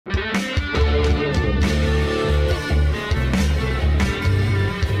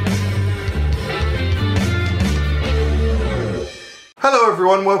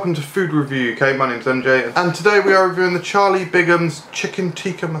everyone, welcome to Food Review UK. My name's MJ and today we are reviewing the Charlie Bighams Chicken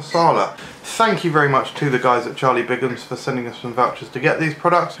Tikka Masala. Thank you very much to the guys at Charlie Bighams for sending us some vouchers to get these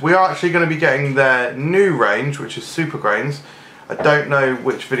products. We are actually going to be getting their new range, which is super grains. I don't know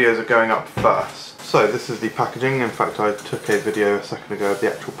which videos are going up first. So this is the packaging. In fact, I took a video a second ago of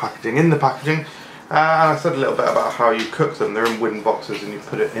the actual packaging in the packaging. And I said a little bit about how you cook them. They're in wooden boxes and you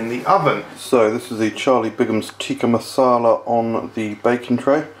put it in the oven. So this is the Charlie Bighams Tikka Masala on the baking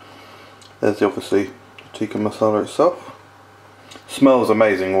tray. There's obviously the Tikka Masala itself. Smells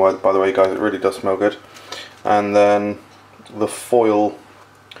amazing, by the way guys, it really does smell good. And then the foil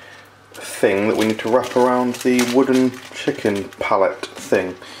thing that we need to wrap around the wooden chicken pallet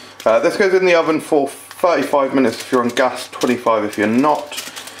thing. This goes in the oven for 35 minutes if you're on gas, 25 if you're not.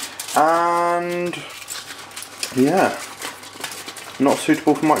 And yeah, not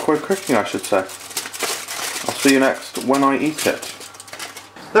suitable for microwave cooking, I should say. I'll see you next when I eat it.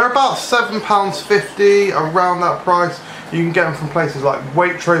 They're about £7.50, around that price. You can get them from places like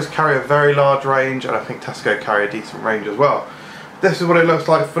Waitrose, carry a very large range, and I think Tesco carry a decent range as well. This is what it looks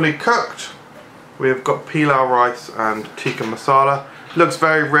like fully cooked. We've got pilau rice and tikka masala. Looks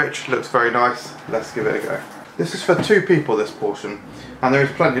very rich, looks very nice. Let's give it a go. This is for 2 people, this portion, and there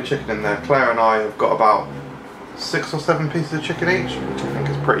is plenty of chicken in there. Claire and I have got about 6 or 7 pieces of chicken each, which I think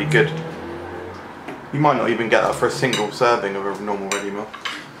is pretty good. You might not even get that for a single serving of a normal ready meal.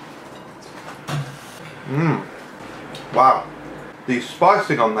 Wow. The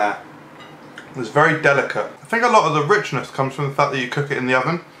spicing on there is very delicate. I think a lot of the richness comes from the fact that you cook it in the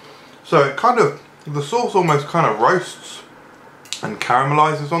oven. So it kind of, the sauce almost kind of roasts and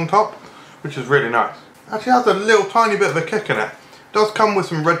caramelizes on top, which is really nice. Actually has a little tiny bit of a kick in it. It does come with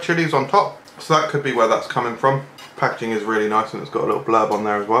some red chilies on top, so that could be where that's coming from. Packaging is really nice and it's got a little blurb on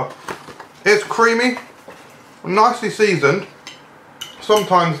there as well. It's creamy, nicely seasoned.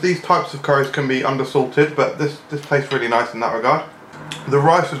 Sometimes these types of curries can be undersalted, but this tastes really nice in that regard. The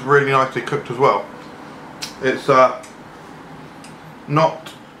rice is really nicely cooked as well. It's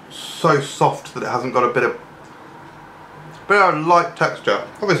not so soft that it hasn't got a bit of light texture.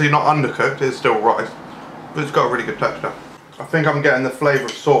 Obviously not undercooked, it's still rice, but it's got a really good texture. I think I'm getting the flavour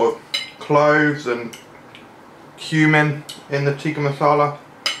of sort of cloves and cumin in the tikka masala.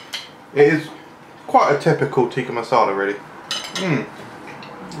 It is quite a typical tikka masala really.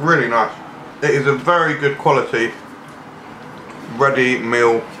 Really nice. It is a very good quality ready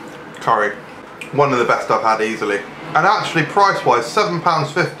meal curry. One of the best I've had easily. And actually price wise,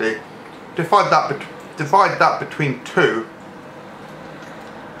 £7.50. Divide that between 2.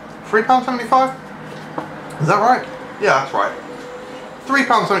 £3.75? Is that right? Yeah, that's right.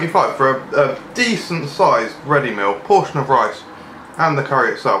 £3.75 for a decent sized ready meal, portion of rice and the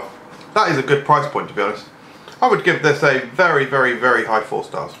curry itself. That is a good price point, to be honest. I would give this a very, very, very high 4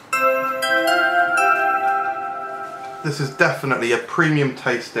 stars. This is definitely a premium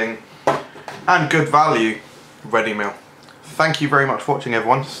tasting and good value ready meal. Thank you very much for watching,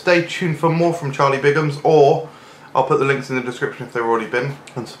 everyone. Stay tuned for more from Charlie Bighams, or I'll put the links in the description if they've already been,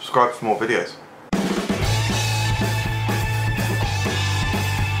 and subscribe for more videos.